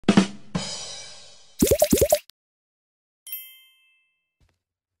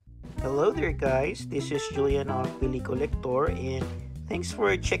Hello there guys, this is Julian of Billy Collector and thanks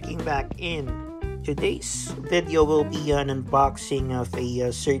for checking back in. Today's video will be an unboxing of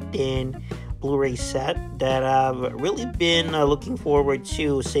a certain Blu-ray set that I've really been looking forward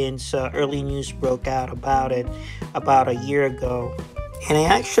to since early news broke out about it about a year ago. And I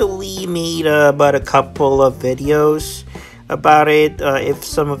actually made about a couple of videos about it, if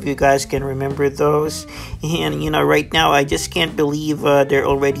some of you guys can remember those. And right now I just can't believe they're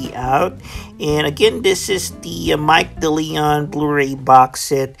already out. And again, this is the Mike DeLeon Blu-ray box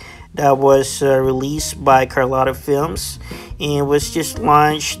set that was released by Carlotta Films and was just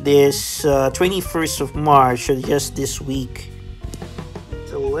launched this 21st of March, so just this week.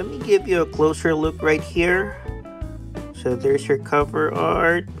 So let me give you a closer look right here. So there's your cover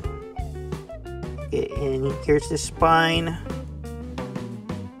art. And here's the spine.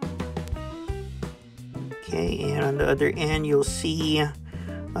 Okay, and on the other end you'll see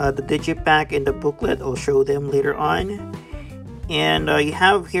the digipack and the booklet. I'll show them later on. And you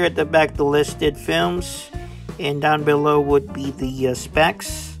have here at the back the listed films, and down below would be the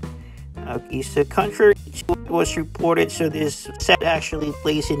specs. Okay, so contrary to what was reported, so this set actually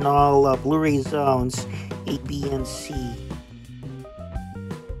plays in all Blu-ray zones A, B, and C.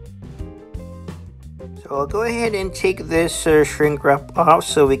 So I'll go ahead and take this shrink wrap off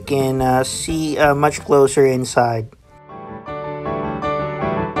so we can see much closer inside.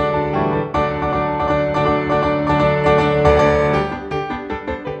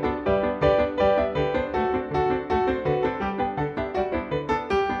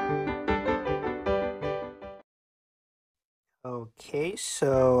 Okay,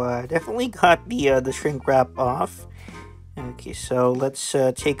 so definitely got the shrink wrap off. Okay, so let's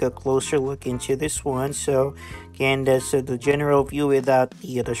take a closer look into this one. So again, that's the general view without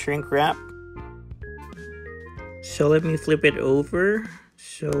the shrink wrap. So let me flip it over.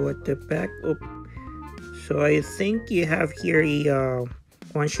 So at the back, so I think you have here a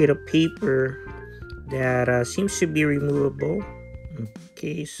one sheet of paper that seems to be removable.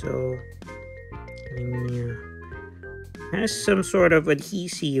 Okay, so let me has some sort of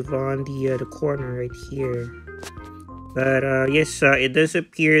adhesive on the corner right here. But yes, it does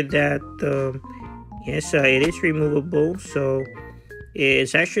appear that yes, it is removable. So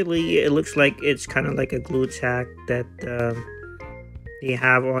it's actually, it looks like it's kind of like a glue tack that they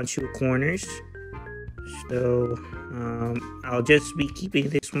have on two corners. So I'll just be keeping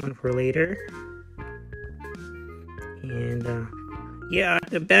this one for later. And yeah, at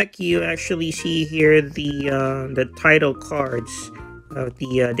the back you actually see here the title cards of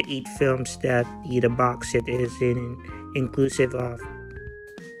the 8 films that the box set is inclusive of.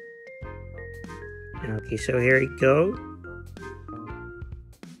 Okay, so here we go.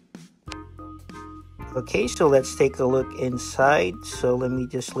 Okay, so let's take a look inside. So let me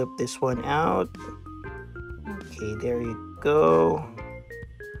just slip this one out. Okay, there you go.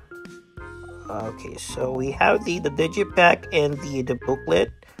 Okay, so we have the digipack and the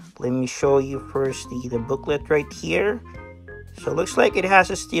booklet. Let me show you first the booklet right here. So it looks like it has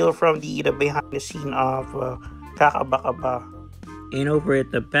a steal from the behind the scene of Kakabakaba. And over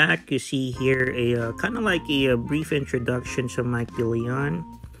at the back, you see here a kind of like a brief introduction to Mike DeLeon,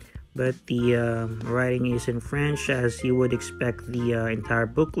 but the writing is in French, as you would expect the entire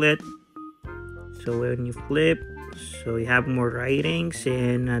booklet. So when you flip, so you have more writings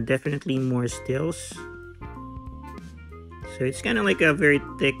and definitely more stills. So it's kind of like a very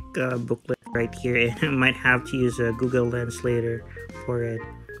thick booklet right here, and I might have to use a Google Lens later for it.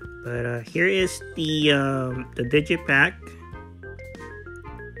 But here is the digipack.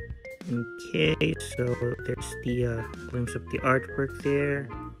 Okay, so there's the glimpse of the artwork there.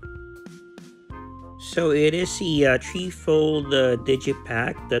 So it is a three-fold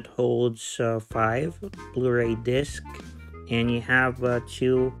digipack that holds 5 Blu-ray discs, and you have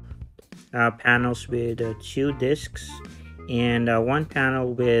 2 panels with 2 discs, and 1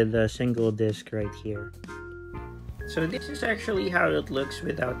 panel with a single disc right here. So this is actually how it looks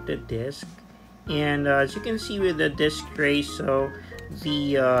without the disc, and as you can see with the disc tray, so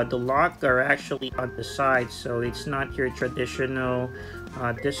the lock are actually on the side, so it's not your traditional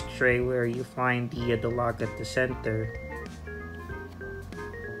disc tray where you find the lock at the center.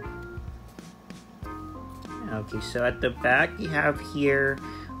 Okay, so at the back you have here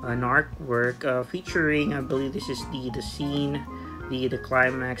an artwork featuring, I believe this is the scene, the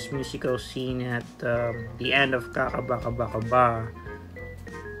climax musical scene at the end of Kakabakaba.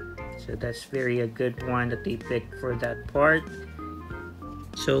 So that's a good one that they picked for that part.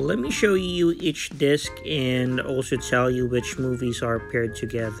 So let me show you each disc and also tell you which movies are paired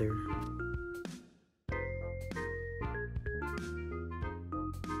together.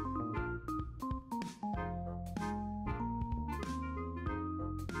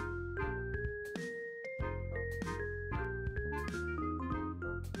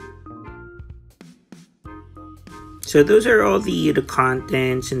 So those are all the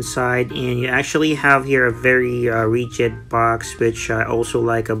contents inside, and you actually have here a very rigid box, which I also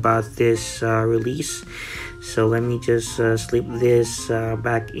like about this release. So let me just slip this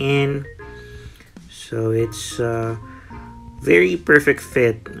back in. So it's very perfect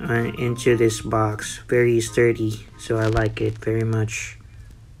fit into this box, very sturdy, so I like it very much.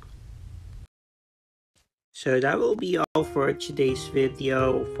 So that will be all for today's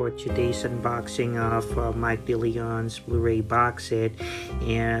video, for today's unboxing of Mike De Leon's Blu-ray box set.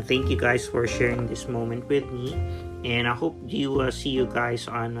 And thank you guys for sharing this moment with me. And I hope to see you guys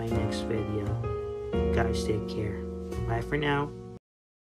on my next video. Guys, take care. Bye for now.